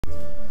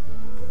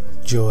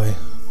Joy.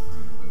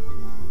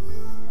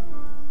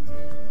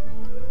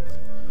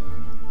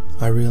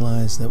 I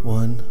realize that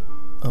one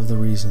of the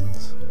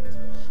reasons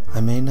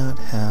I may not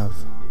have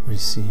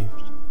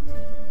received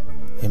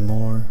a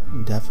more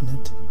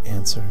definite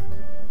answer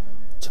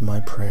to my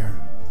prayer,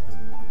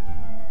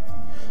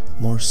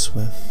 more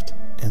swift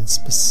and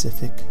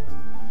specific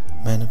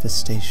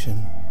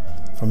manifestation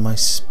from my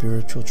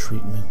spiritual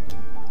treatment,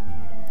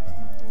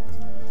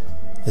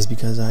 is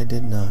because I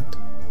did not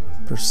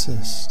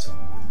persist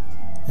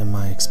in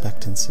my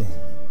expectancy.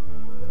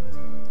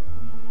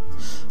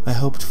 I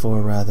hoped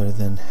for rather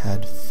than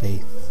had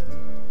faith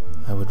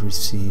I would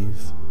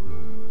receive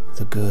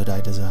the good I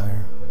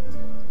desire.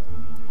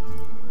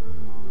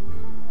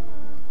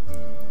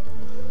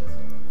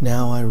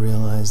 Now I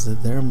realize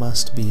that there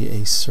must be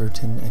a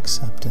certain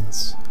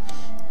acceptance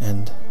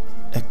and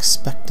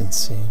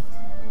expectancy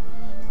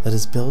that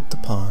is built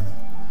upon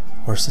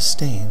or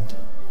sustained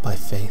by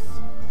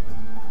faith.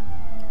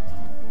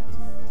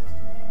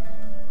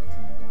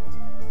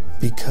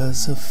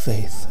 Because of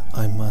faith,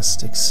 I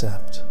must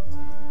accept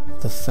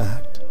the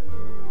fact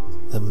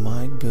that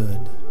my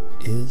good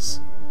is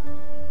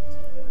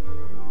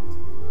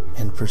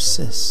and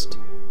persist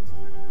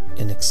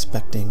in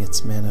expecting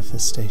its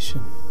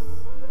manifestation.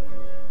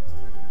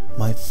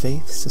 My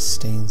faith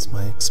sustains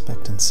my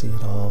expectancy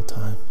at all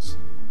times.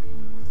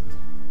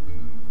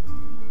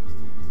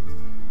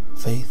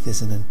 Faith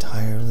is an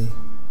entirely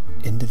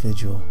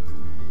individual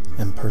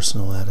and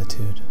personal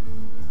attitude.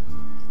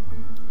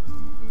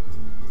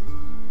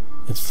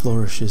 It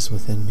flourishes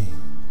within me.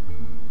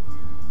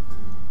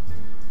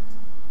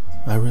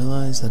 I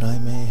realize that I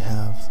may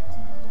have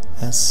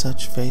as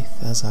such faith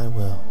as I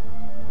will,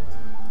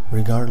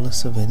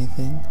 regardless of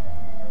anything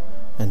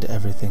and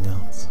everything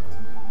else.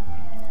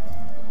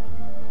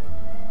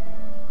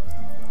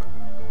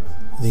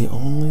 The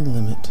only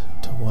limit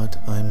to what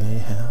I may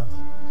have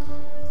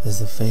is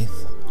the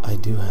faith I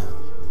do have.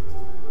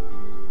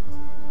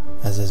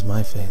 As is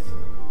my faith,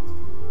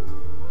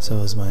 so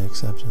is my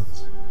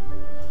acceptance.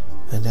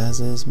 And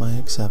as is my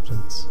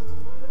acceptance,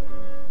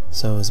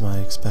 so is my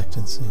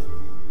expectancy.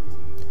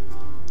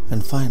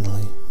 And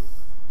finally,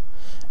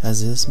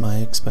 as is my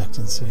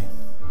expectancy,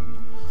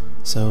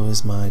 so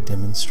is my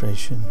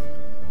demonstration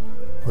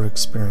or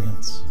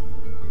experience.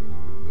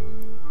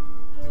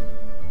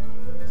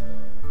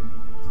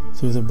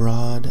 Through the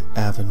broad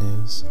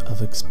avenues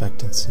of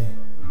expectancy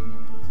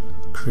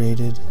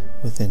created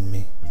within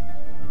me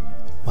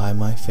by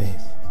my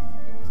faith,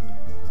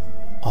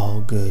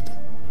 all good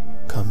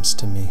comes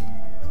to me.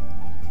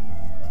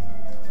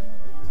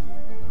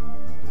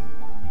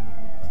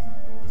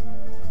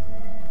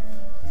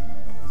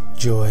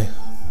 Joy.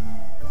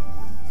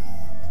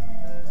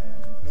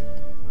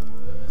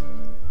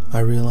 I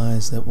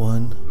realize that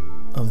one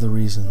of the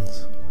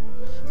reasons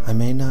I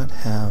may not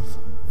have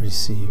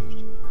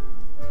received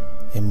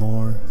a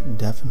more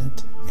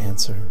definite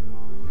answer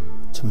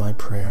to my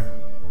prayer,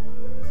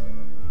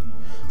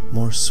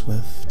 more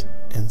swift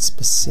and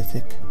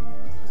specific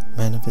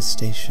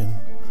manifestation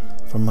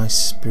from my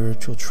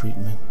spiritual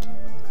treatment,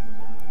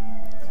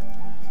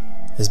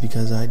 is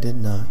because I did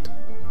not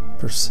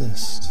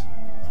persist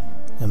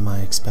in my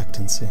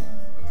expectancy.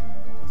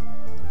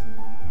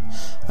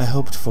 I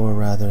hoped for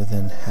rather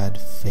than had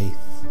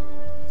faith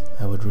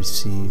I would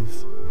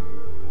receive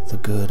the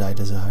good I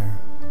desire.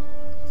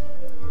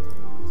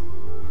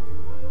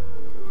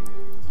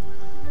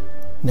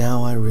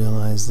 Now I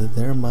realize that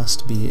there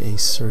must be a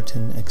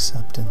certain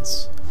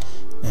acceptance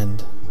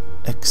and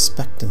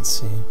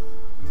expectancy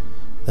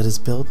that is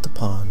built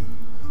upon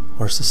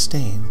or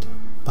sustained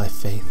by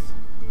faith.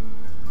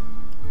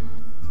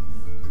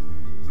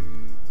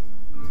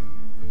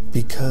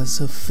 Because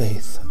of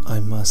faith, I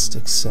must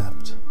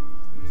accept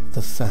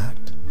the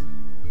fact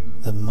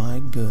that my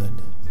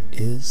good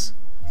is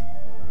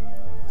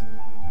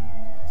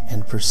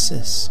and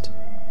persist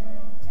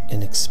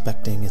in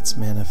expecting its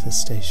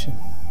manifestation.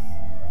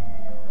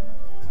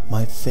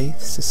 My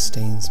faith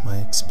sustains my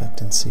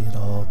expectancy at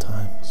all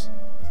times.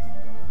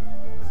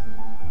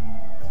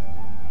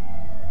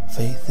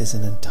 Faith is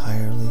an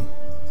entirely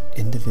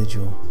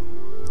individual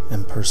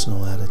and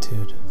personal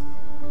attitude.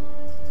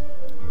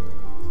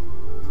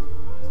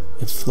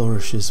 It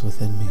flourishes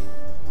within me.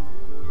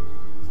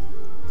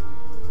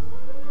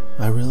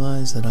 I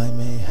realize that I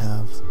may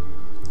have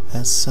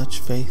as such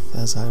faith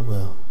as I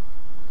will,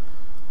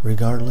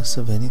 regardless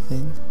of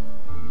anything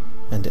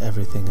and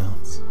everything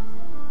else.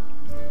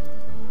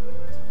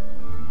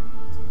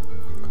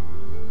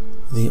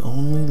 The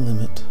only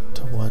limit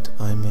to what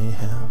I may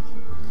have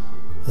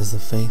is the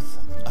faith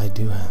I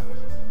do have.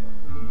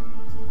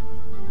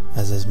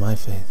 As is my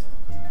faith,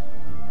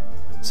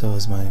 so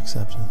is my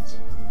acceptance.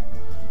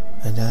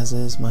 And as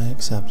is my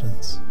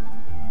acceptance,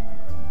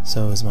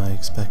 so is my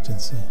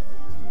expectancy.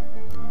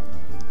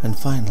 And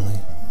finally,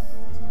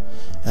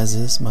 as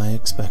is my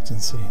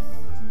expectancy,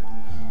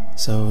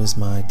 so is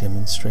my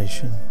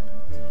demonstration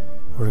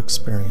or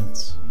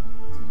experience.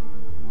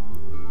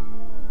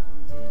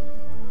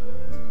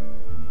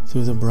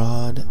 Through the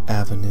broad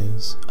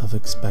avenues of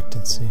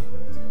expectancy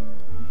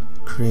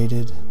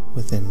created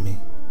within me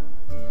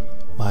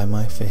by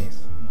my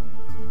faith,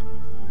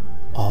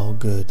 all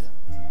good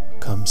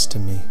comes to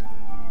me.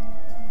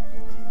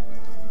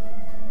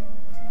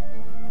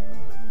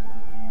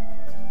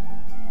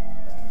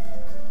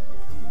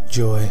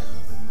 Joy.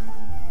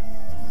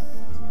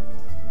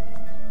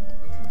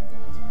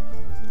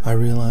 I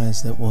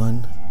realize that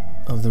one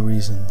of the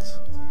reasons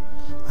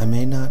I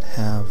may not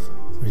have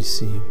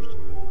received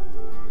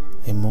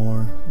a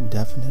more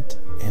definite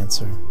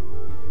answer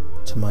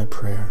to my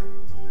prayer,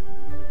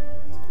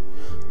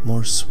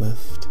 more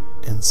swift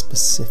and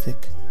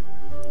specific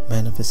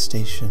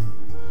manifestation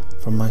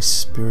from my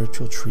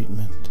spiritual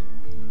treatment,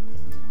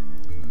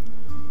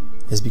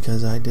 is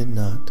because I did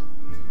not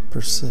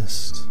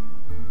persist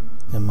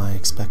in my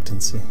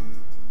expectancy.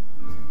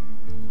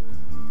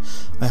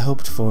 I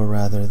hoped for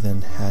rather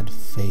than had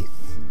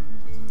faith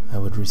I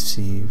would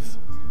receive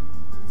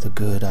the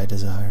good I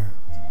desire.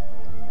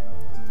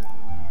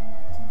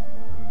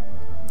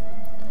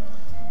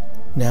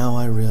 Now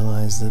I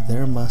realize that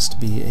there must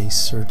be a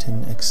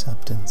certain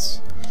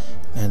acceptance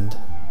and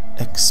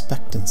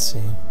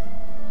expectancy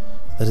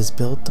that is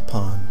built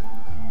upon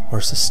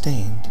or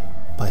sustained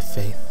by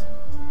faith.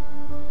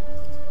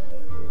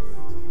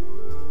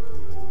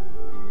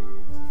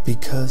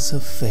 Because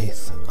of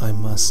faith, I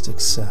must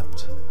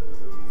accept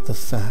the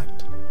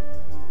fact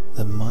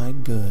that my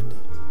good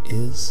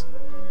is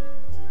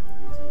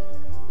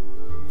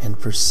and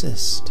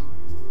persist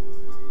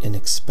in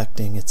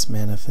expecting its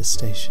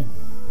manifestation.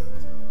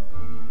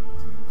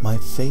 My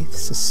faith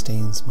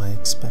sustains my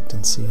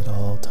expectancy at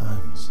all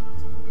times.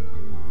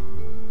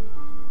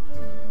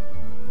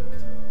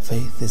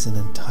 Faith is an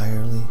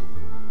entirely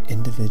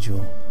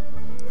individual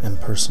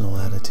and personal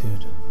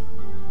attitude.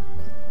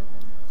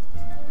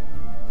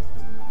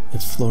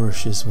 It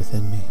flourishes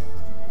within me.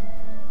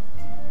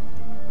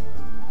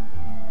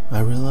 I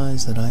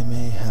realize that I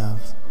may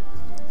have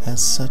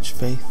as such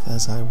faith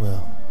as I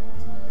will,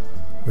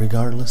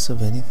 regardless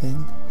of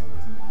anything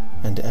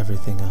and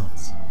everything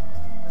else.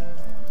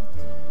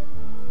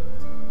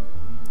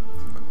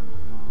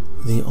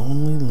 The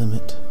only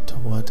limit to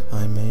what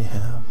I may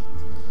have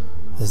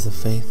is the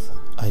faith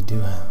I do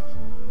have.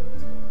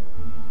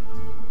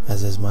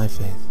 As is my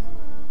faith,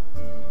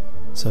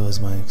 so is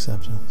my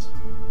acceptance.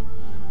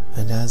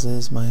 And as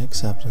is my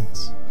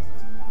acceptance,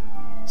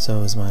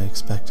 so is my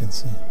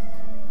expectancy.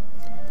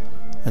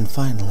 And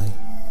finally,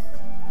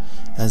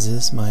 as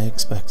is my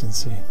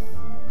expectancy,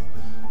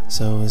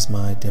 so is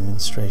my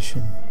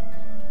demonstration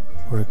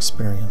or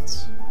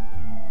experience.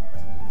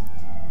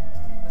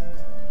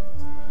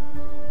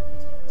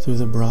 Through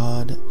the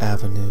broad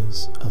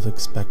avenues of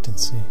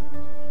expectancy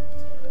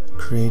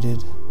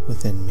created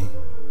within me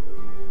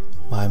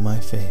by my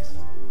faith,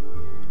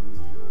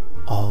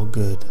 all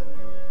good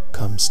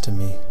comes to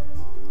me.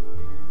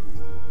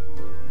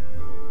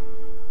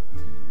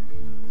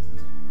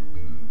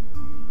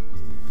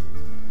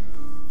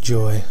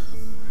 Joy.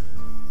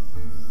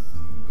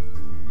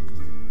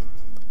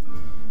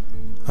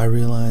 I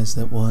realize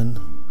that one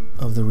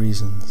of the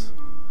reasons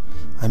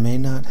I may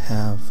not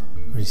have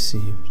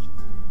received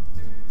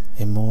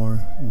a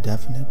more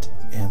definite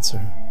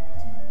answer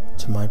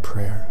to my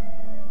prayer,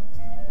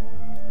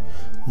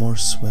 more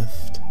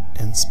swift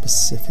and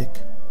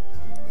specific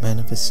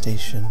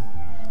manifestation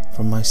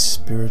from my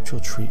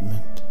spiritual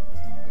treatment,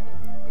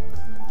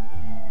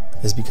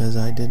 is because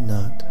I did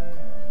not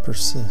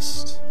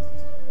persist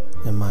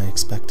in my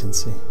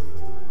expectancy.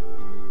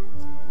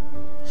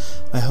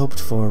 I hoped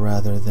for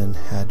rather than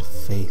had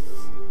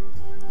faith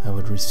I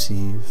would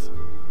receive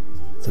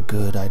the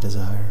good I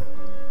desire.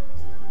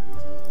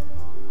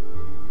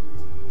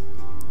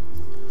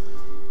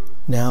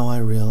 Now I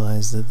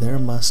realize that there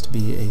must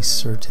be a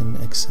certain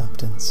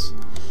acceptance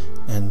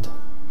and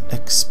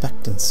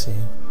expectancy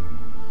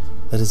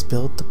that is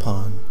built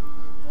upon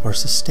or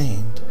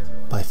sustained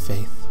by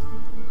faith.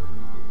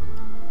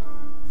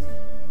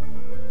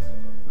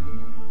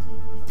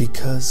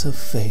 Because of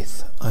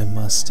faith, I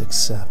must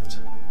accept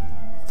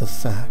the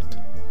fact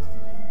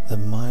that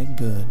my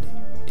good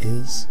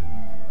is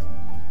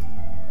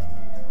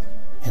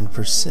and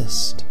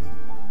persist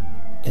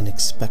in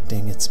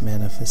expecting its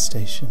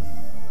manifestation.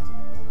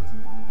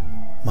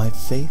 My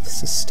faith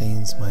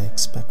sustains my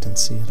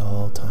expectancy at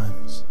all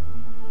times.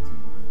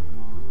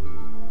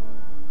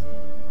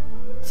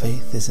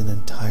 Faith is an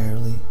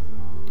entirely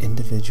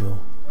individual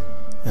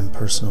and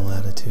personal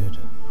attitude.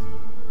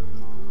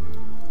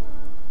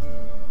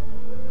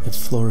 It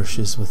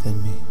flourishes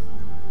within me.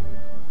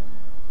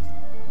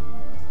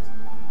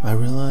 I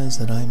realize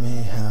that I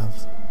may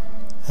have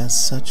as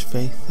such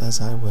faith as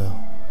I will,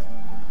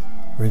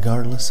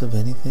 regardless of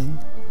anything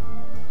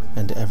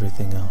and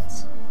everything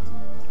else.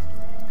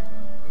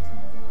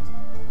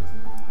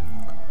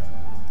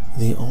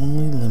 The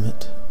only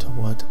limit to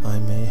what I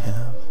may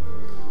have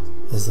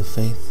is the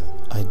faith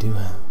I do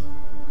have.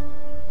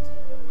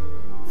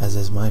 As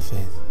is my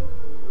faith,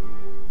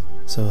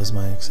 so is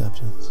my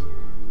acceptance.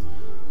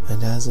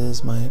 And as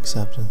is my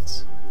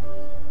acceptance,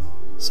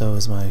 so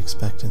is my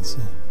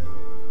expectancy.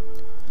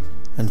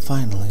 And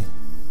finally,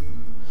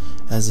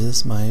 As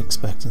is my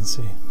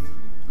expectancy,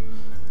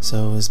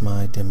 so is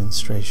my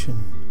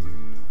demonstration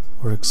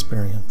or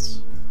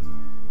experience.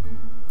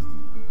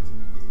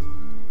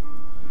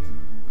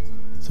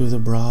 Through the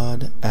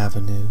broad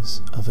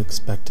avenues of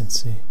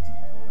expectancy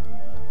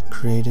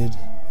created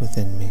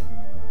within me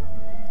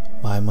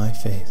by my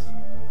faith,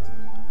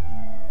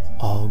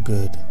 all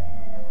good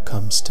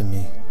comes to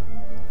me.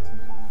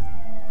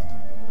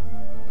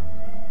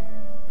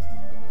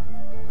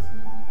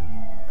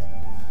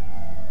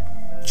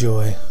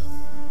 Joy.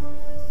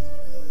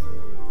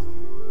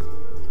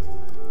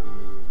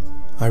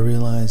 I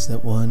realize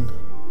that one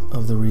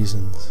of the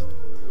reasons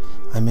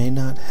I may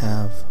not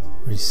have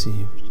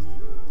received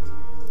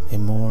a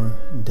more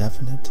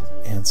definite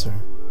answer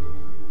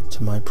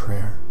to my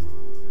prayer,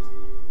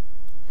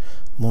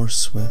 more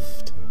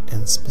swift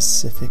and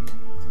specific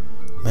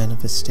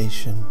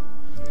manifestation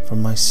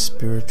from my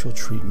spiritual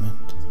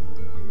treatment,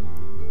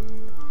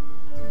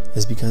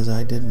 is because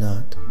I did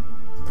not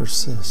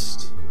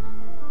persist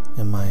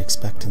in my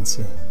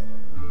expectancy.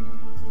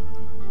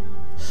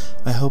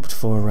 I hoped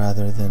for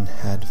rather than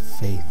had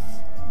faith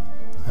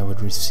I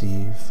would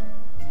receive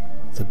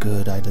the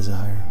good I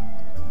desire.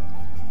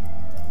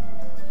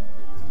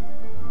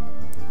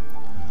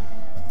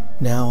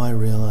 Now I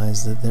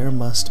realize that there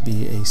must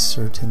be a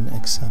certain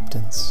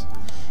acceptance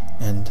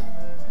and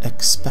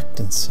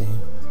expectancy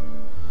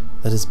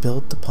that is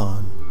built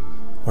upon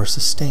or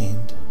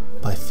sustained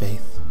by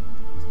faith.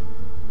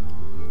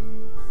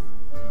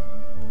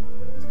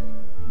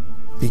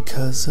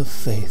 Because of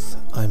faith,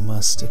 I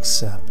must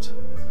accept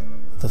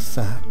the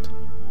fact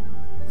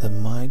that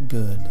my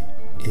good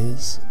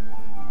is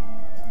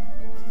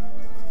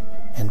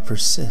and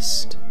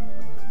persist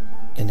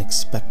in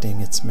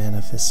expecting its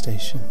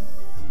manifestation.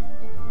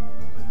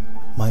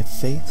 My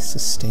faith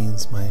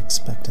sustains my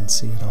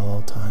expectancy at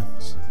all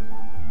times.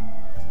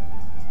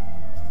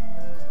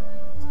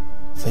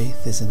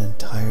 Faith is an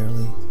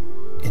entirely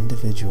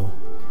individual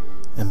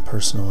and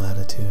personal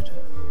attitude.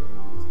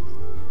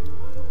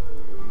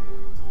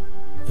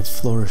 It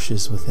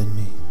flourishes within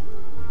me.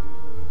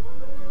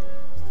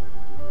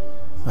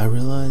 I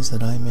realize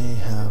that I may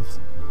have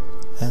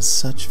as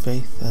such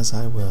faith as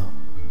I will,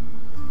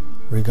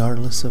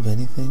 regardless of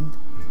anything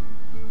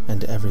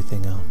and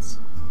everything else.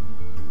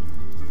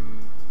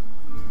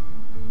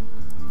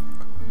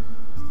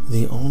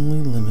 The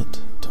only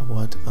limit to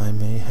what I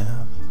may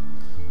have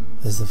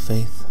is the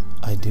faith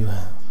I do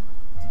have.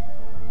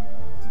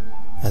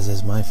 As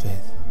is my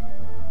faith,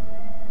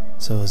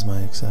 so is my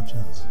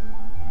acceptance.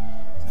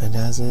 And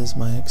as is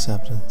my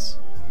acceptance,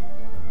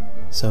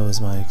 so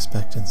is my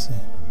expectancy.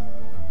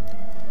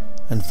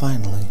 And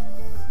finally,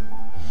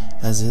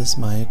 as is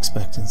my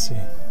expectancy,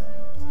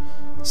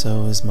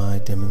 so is my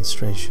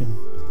demonstration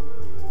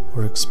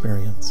or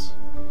experience.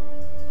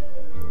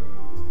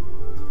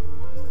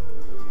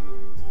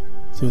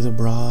 Through the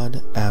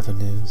broad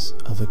avenues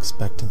of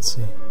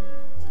expectancy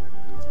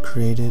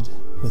created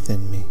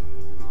within me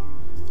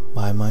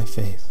by my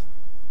faith,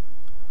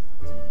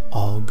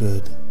 all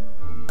good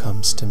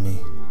comes to me.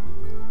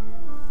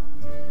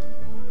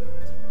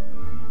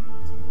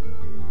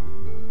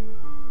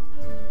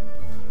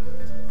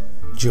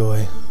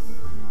 Joy.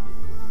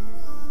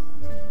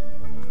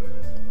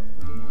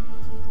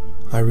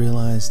 I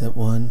realize that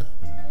one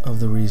of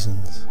the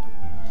reasons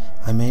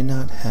I may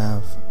not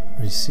have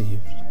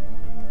received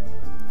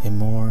a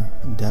more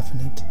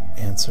definite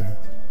answer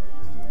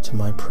to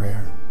my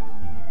prayer,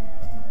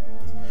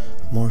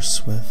 more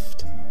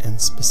swift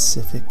and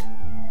specific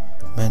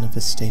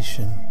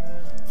manifestation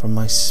from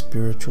my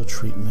spiritual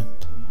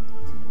treatment,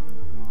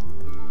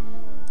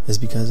 is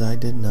because I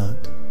did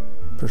not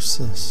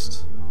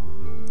persist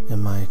in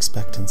my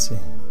expectancy.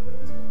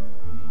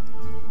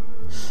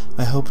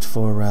 I hoped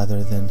for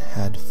rather than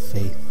had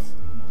faith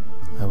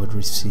I would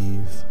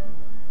receive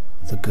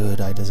the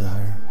good I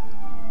desire.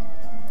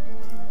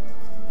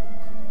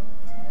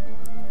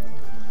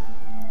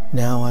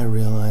 Now I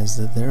realize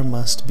that there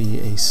must be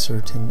a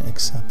certain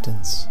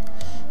acceptance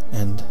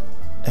and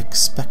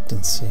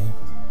expectancy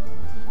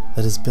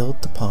that is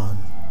built upon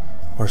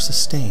or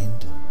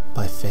sustained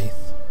by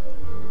faith.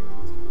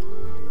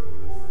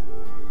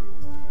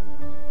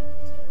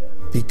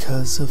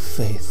 Because of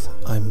faith,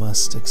 I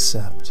must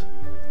accept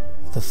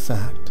the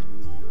fact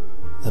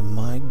that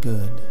my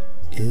good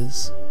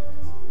is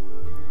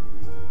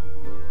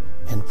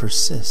and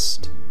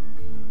persist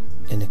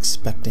in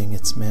expecting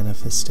its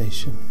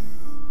manifestation.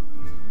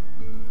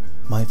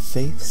 My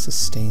faith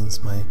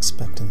sustains my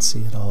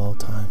expectancy at all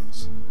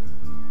times.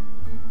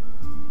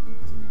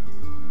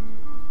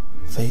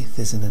 Faith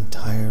is an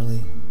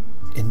entirely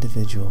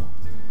individual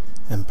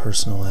and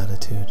personal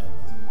attitude.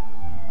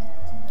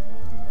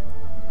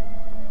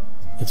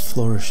 It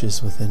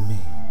flourishes within me.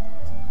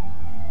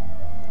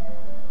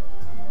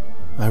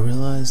 I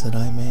realize that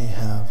I may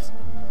have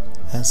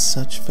as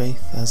such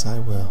faith as I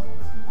will,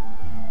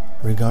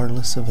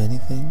 regardless of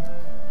anything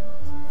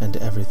and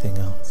everything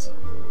else.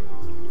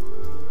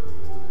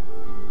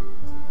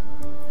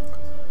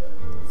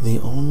 The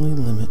only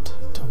limit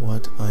to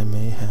what I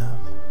may have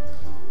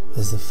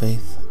is the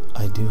faith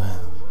I do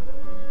have.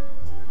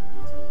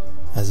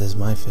 As is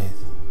my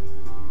faith,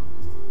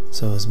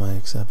 so is my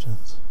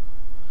acceptance.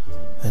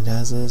 And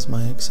as is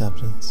my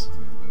acceptance,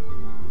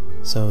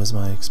 so is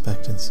my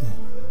expectancy.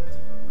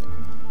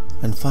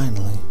 And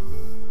finally,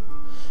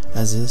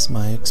 as is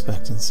my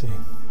expectancy,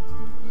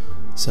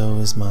 so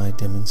is my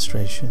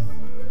demonstration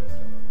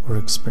or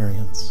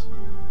experience.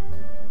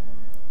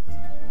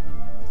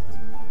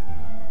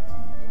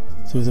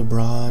 Through the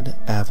broad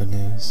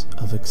avenues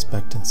of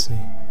expectancy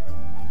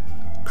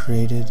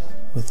created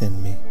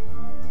within me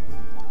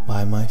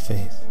by my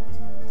faith,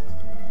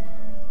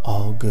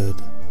 all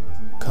good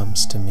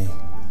comes to me.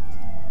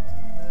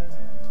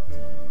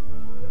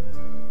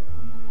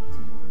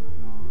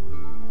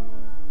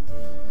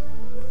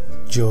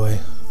 Joy.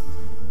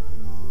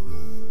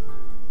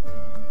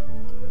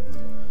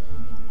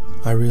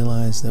 I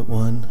realize that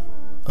one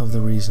of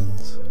the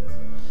reasons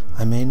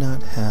I may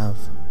not have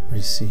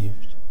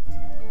received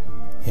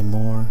a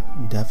more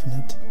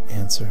definite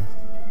answer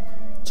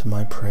to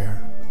my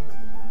prayer,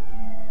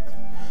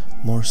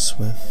 more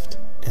swift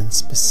and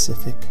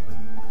specific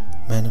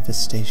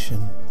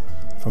manifestation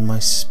from my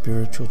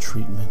spiritual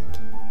treatment,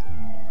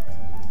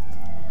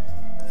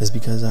 is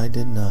because I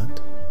did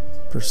not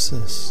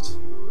persist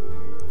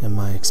in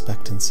my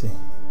expectancy.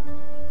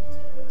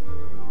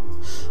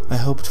 I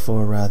hoped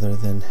for rather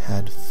than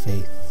had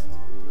faith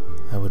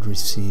I would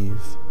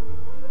receive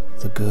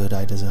the good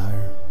I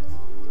desire.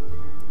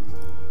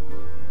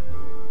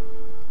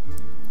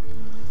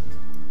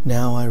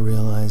 Now I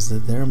realize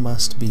that there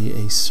must be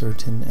a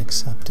certain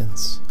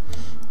acceptance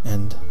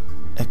and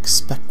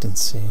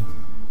expectancy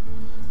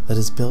that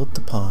is built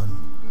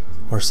upon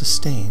or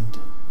sustained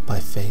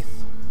by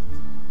faith.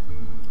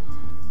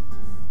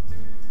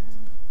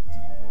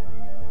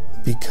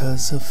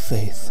 Because of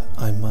faith,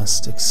 I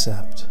must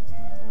accept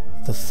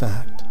the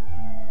fact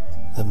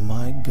that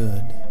my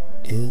good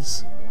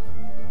is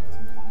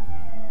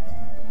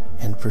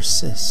and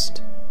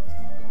persist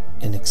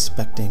in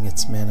expecting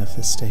its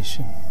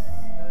manifestation.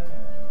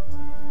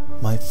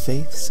 My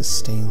faith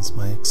sustains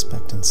my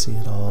expectancy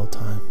at all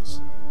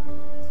times.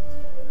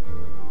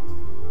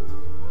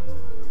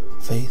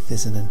 Faith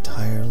is an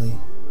entirely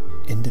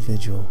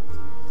individual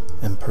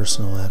and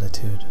personal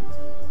attitude.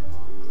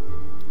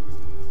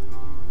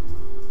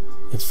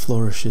 It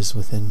flourishes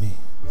within me.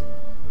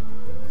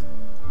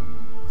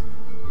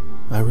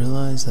 I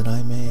realize that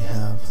I may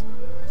have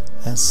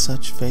as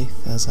such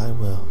faith as I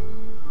will,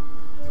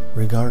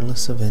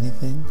 regardless of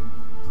anything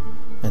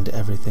and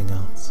everything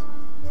else.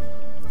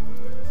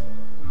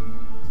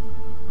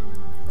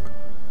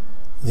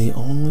 The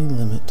only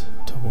limit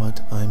to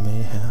what I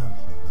may have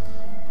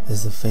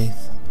is the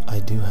faith I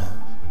do have.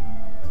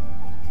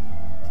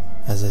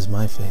 As is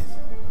my faith,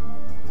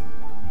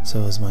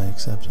 so is my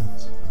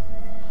acceptance.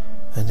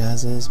 And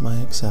as is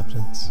my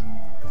acceptance,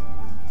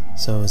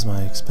 so is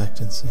my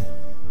expectancy.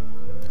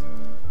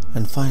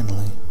 And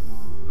finally,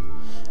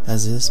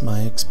 as is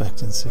my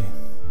expectancy,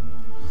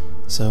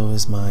 so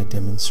is my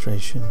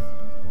demonstration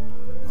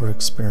or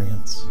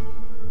experience.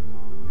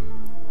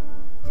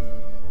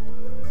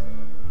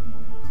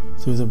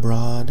 Through the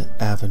broad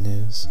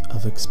avenues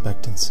of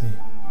expectancy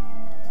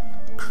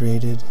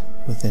created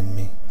within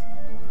me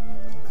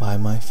by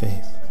my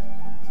faith,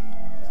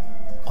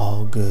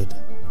 all good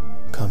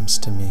comes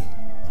to me.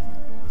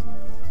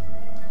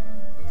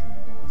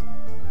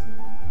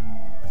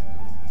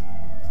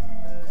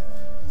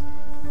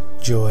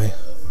 Joy.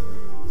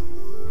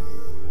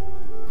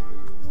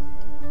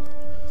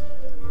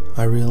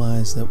 I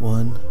realize that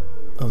one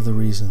of the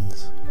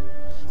reasons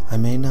I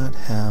may not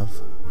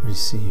have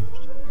received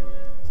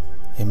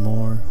a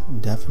more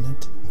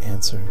definite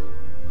answer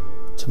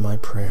to my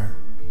prayer,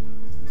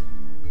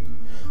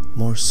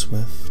 more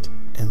swift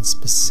and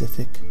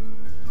specific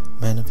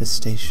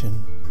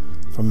manifestation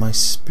from my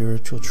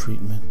spiritual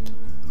treatment,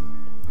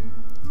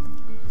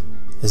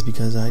 is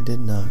because I did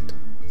not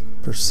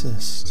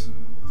persist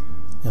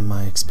in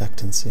my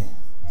expectancy.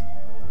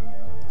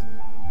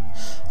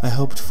 I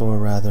hoped for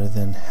rather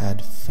than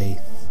had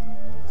faith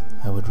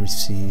I would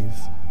receive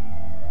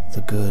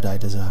the good I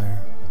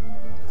desire.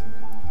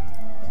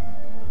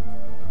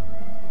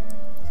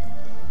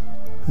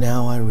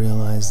 Now I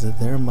realize that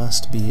there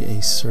must be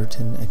a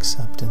certain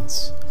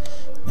acceptance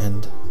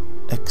and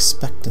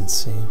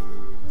expectancy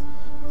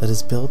that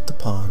is built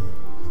upon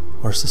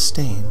or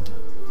sustained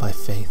by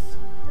faith.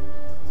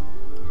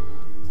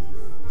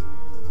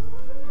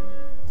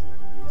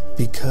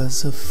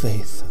 Because of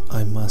faith,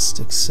 I must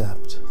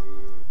accept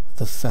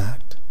the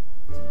fact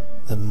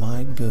that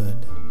my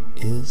good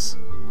is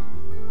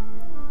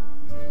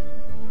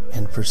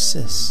and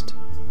persist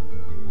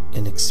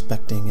in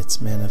expecting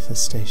its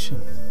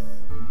manifestation.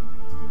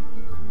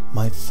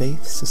 My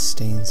faith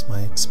sustains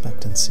my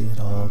expectancy at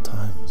all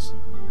times.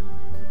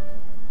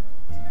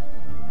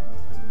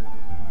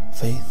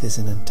 Faith is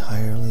an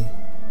entirely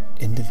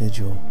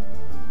individual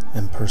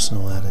and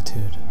personal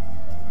attitude.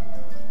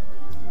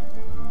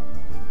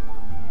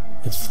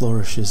 It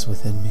flourishes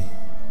within me.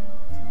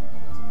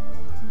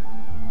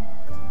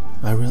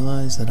 I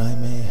realize that I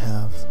may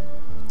have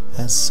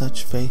as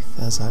such faith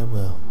as I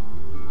will,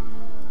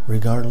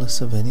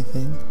 regardless of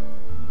anything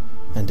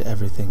and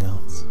everything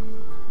else.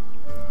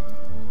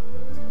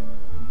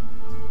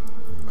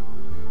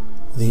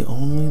 The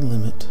only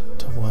limit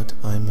to what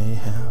I may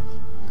have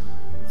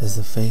is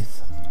the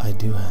faith I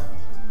do have.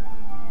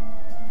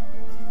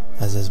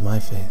 As is my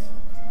faith,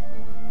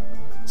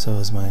 so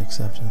is my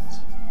acceptance.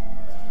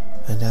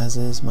 And as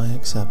is my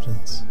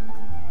acceptance,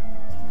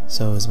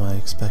 so is my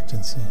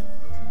expectancy.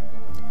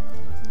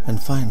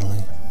 And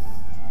finally,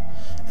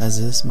 as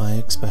is my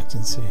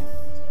expectancy,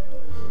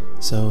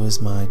 so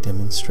is my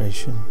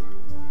demonstration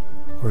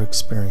or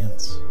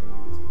experience.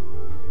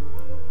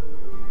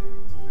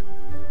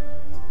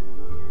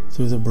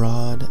 Through the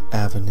broad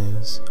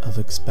avenues of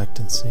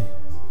expectancy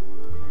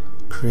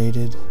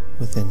created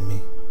within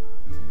me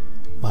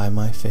by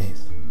my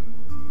faith,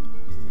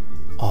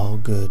 all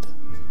good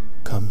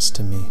comes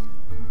to me.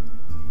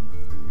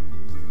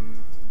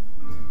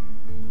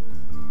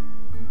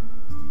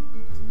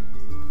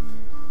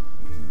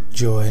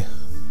 Joy.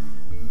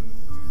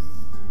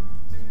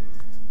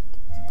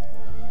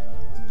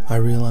 I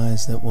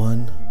realize that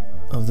one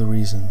of the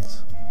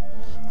reasons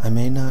I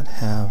may not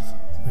have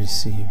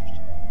received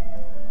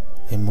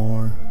a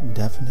more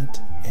definite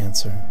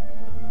answer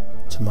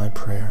to my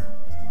prayer,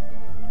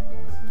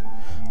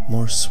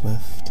 more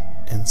swift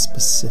and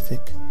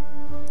specific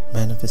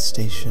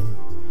manifestation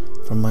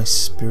from my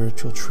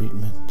spiritual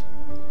treatment,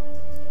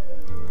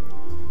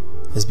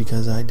 is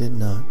because I did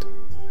not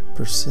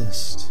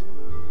persist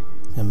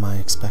in my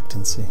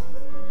expectancy.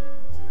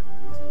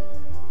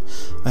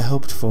 I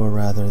hoped for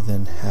rather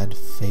than had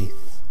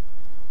faith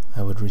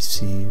I would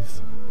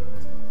receive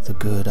the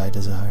good I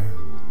desire.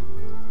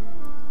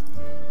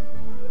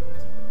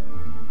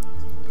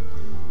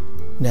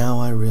 Now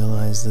I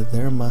realize that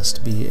there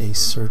must be a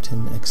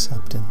certain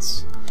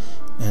acceptance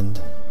and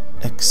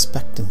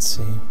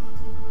expectancy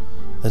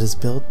that is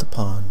built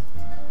upon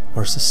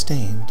or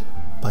sustained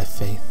by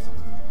faith.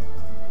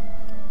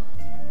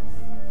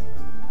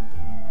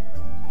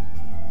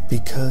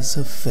 Because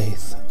of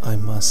faith, I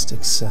must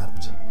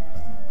accept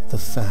the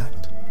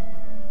fact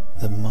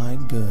that my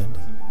good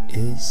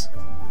is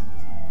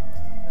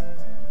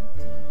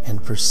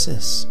and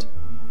persist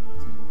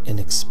in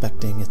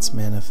expecting its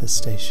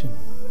manifestation.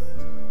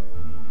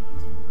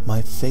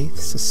 My faith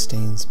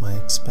sustains my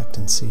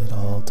expectancy at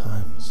all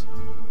times.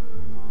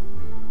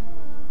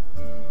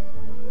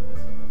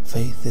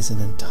 Faith is an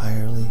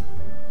entirely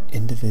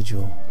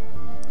individual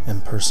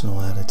and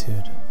personal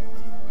attitude.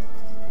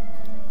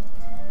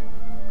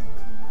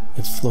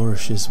 It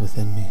flourishes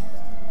within me.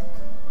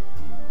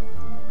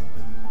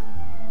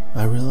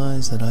 I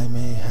realize that I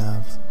may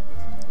have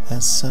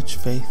as such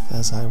faith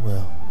as I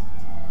will,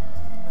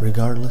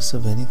 regardless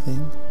of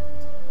anything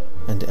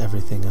and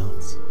everything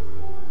else.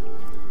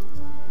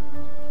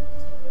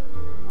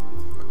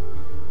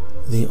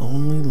 The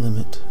only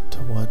limit to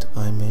what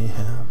I may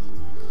have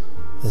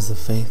is the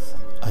faith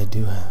I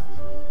do have.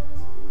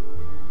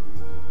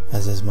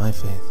 As is my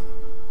faith,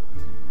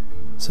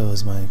 so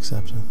is my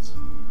acceptance.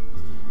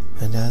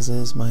 And as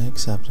is my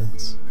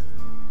acceptance,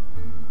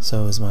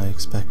 so is my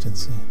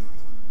expectancy.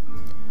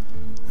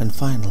 And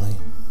finally,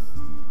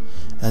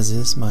 as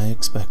is my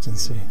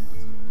expectancy,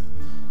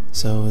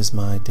 so is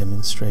my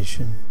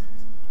demonstration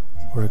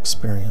or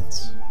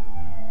experience.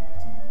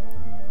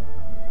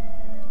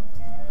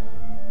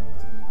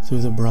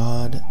 Through the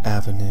broad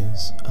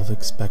avenues of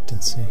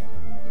expectancy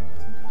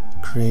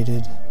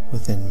created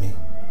within me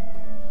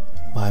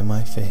by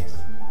my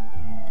faith,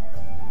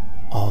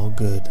 all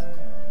good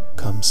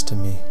comes to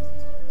me.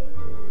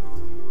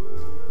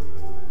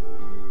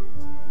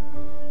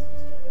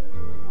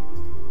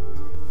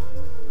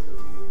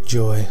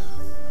 Joy.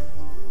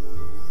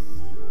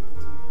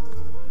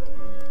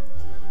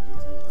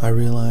 I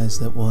realize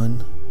that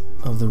one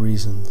of the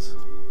reasons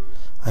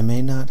I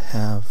may not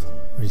have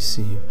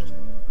received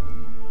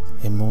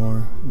a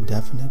more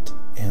definite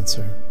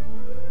answer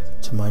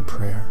to my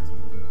prayer,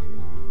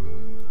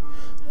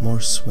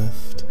 more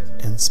swift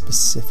and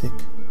specific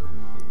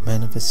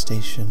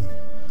manifestation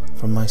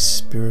from my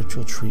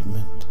spiritual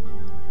treatment,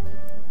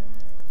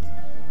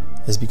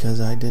 is because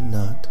I did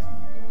not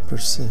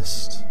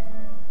persist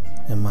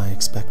in my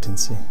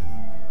expectancy.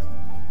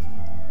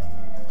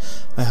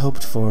 I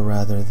hoped for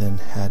rather than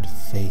had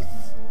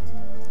faith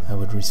I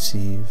would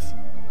receive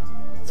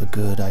the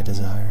good I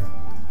desire.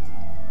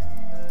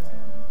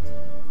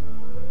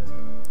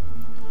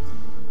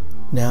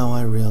 Now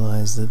I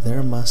realize that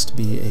there must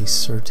be a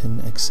certain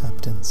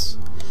acceptance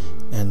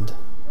and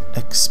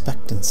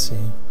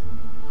expectancy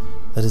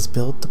that is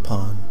built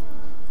upon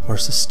or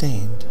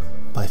sustained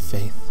by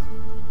faith.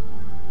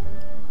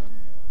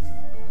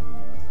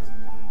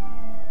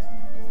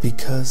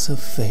 Because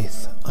of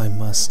faith, I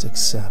must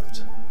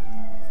accept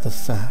the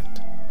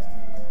fact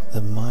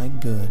that my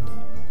good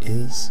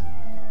is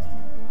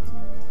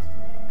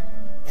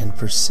and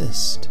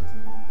persist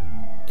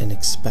in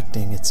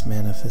expecting its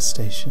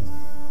manifestation.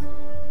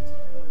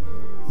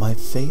 My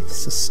faith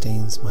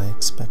sustains my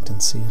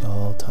expectancy at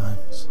all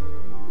times.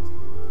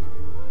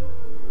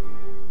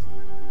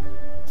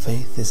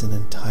 Faith is an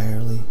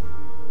entirely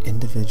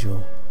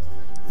individual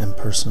and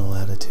personal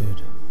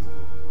attitude.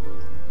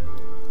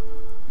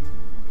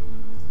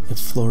 It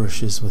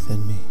flourishes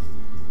within me.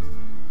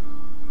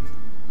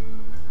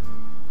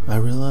 I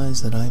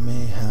realize that I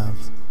may have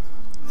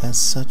as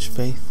such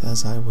faith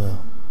as I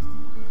will,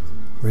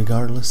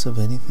 regardless of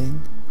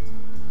anything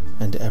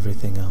and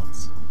everything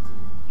else.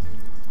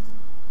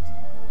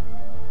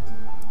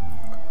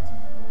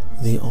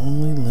 The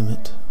only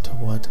limit to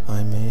what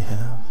I may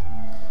have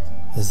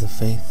is the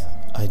faith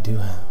I do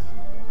have.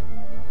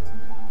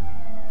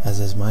 As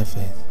is my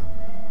faith,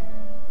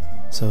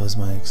 so is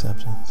my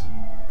acceptance.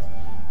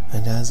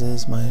 And as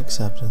is my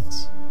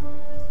acceptance,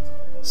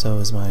 so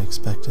is my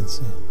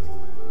expectancy.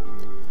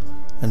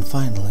 And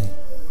finally,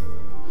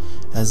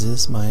 as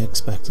is my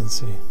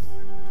expectancy,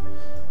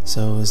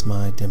 so is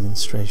my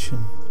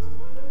demonstration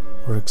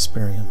or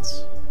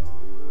experience.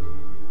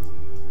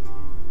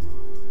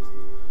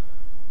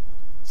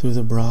 Through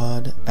the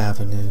broad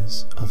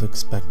avenues of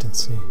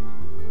expectancy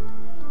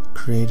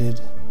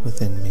created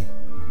within me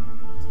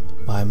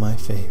by my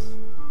faith,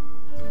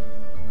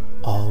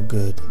 all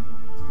good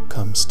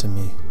comes to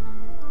me.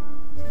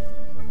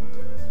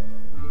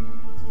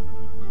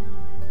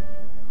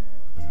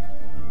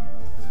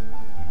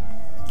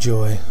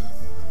 Joy.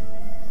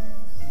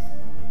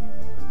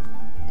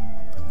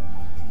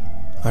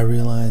 I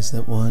realize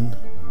that one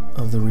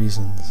of the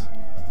reasons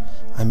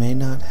I may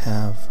not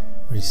have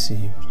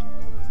received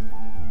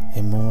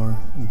a more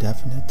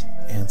definite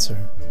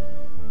answer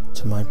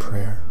to my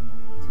prayer,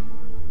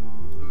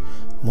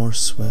 more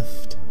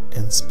swift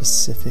and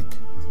specific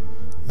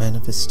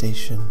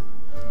manifestation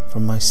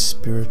from my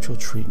spiritual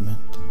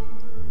treatment,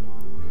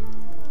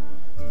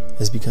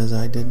 is because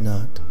I did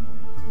not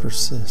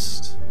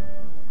persist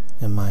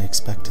in my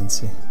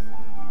expectancy.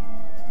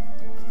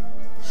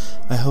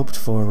 I hoped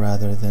for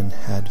rather than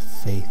had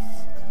faith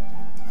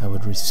I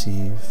would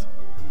receive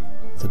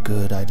the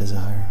good I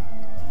desire.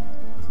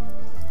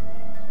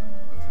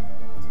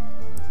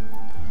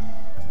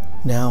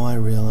 Now I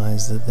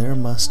realize that there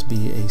must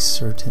be a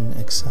certain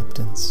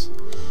acceptance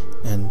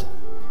and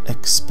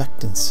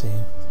expectancy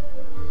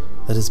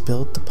that is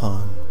built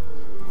upon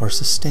or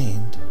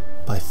sustained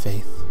by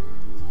faith.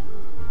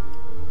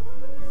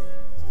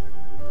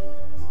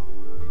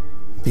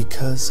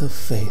 Because of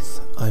faith,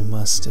 I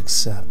must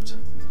accept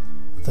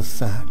the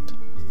fact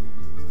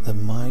that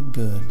my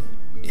good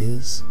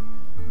is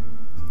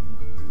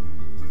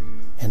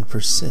and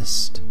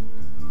persist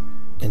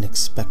in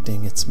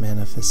expecting its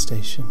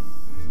manifestation.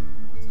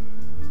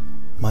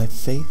 My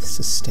faith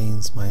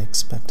sustains my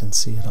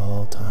expectancy at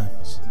all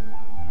times.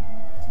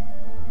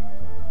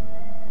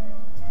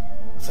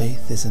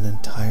 Faith is an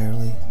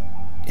entirely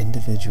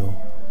individual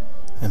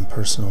and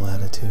personal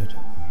attitude.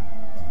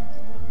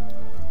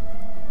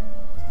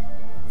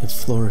 It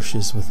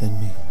flourishes within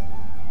me.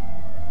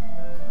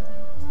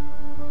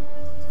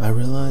 I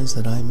realize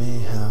that I may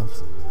have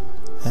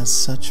as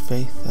such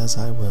faith as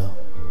I will,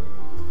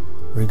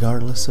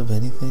 regardless of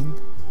anything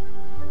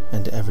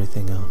and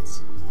everything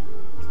else.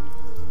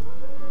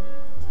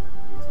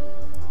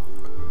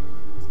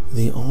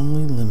 The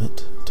only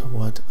limit to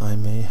what I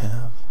may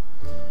have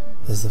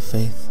is the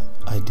faith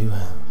I do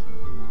have.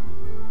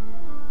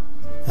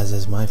 As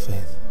is my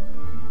faith,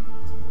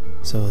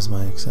 so is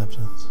my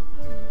acceptance.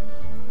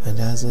 And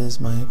as is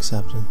my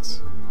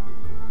acceptance,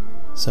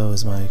 so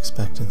is my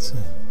expectancy.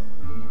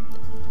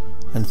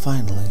 And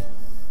finally,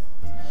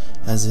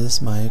 as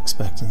is my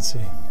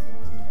expectancy,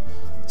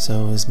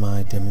 so is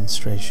my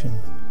demonstration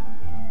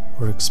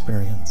or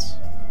experience.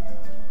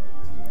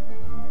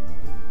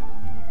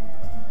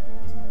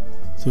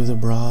 Through the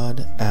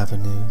broad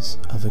avenues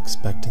of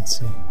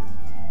expectancy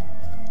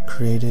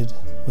created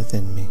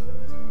within me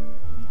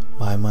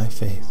by my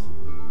faith,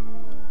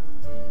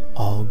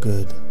 all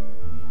good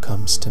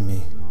comes to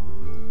me.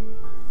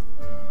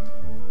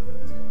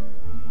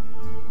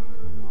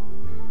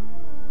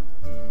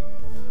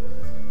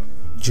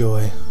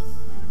 Joy.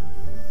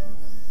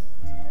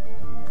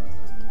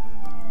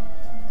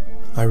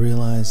 I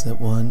realize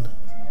that one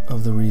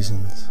of the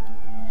reasons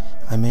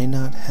I may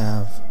not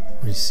have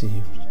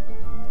received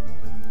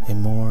a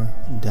more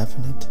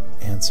definite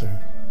answer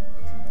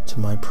to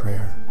my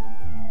prayer,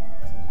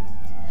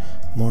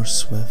 more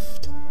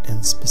swift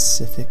and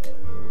specific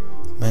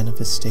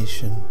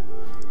manifestation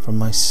from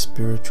my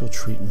spiritual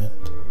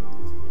treatment,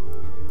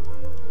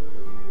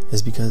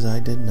 is because I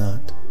did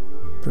not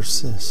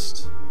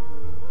persist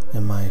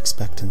in my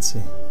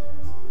expectancy.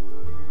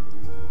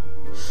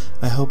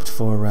 I hoped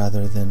for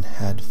rather than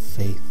had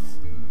faith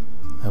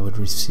I would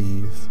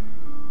receive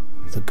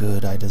the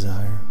good I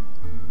desire.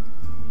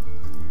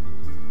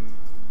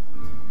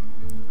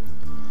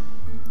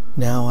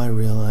 Now I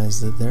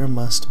realize that there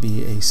must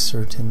be a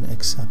certain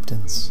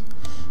acceptance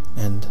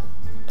and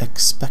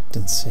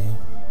expectancy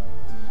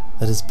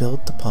that is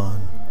built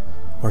upon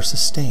or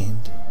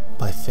sustained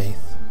by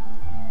faith.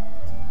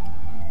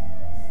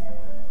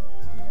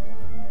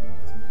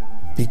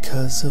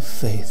 Because of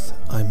faith,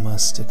 I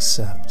must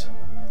accept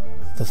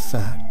the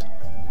fact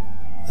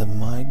that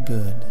my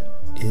good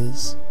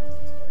is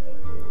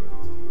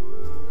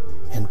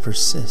and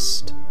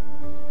persist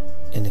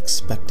in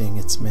expecting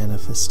its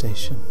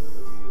manifestation.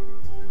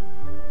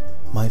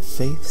 My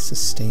faith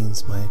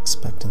sustains my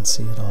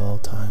expectancy at all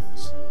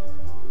times.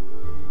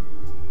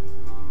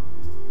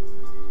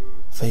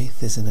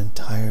 Faith is an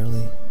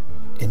entirely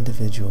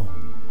individual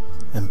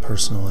and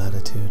personal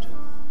attitude.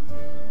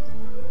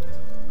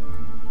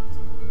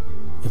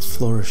 It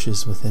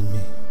flourishes within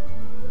me.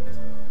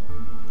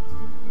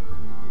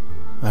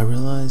 I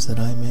realize that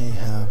I may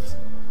have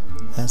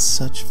as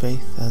such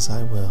faith as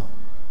I will,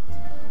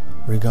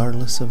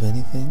 regardless of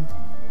anything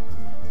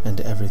and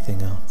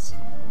everything else.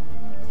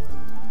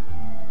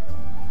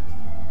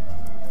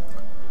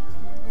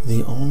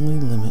 The only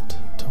limit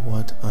to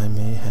what I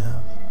may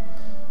have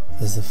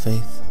is the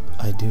faith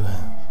I do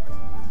have.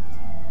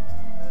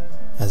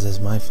 As is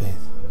my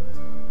faith,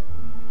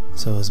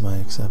 so is my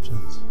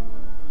acceptance.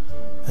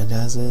 And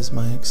as is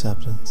my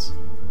acceptance,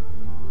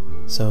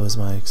 so is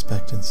my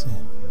expectancy.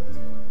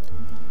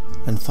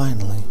 And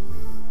finally,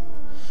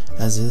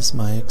 as is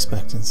my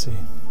expectancy,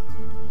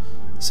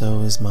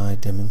 so is my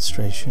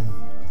demonstration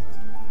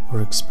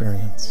or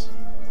experience.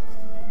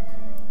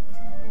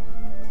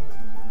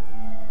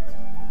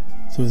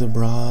 Through the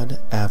broad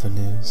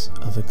avenues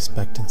of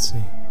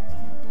expectancy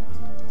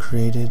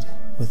created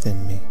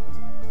within me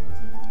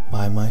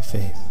by my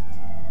faith,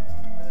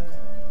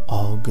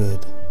 all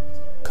good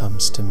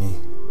comes to me.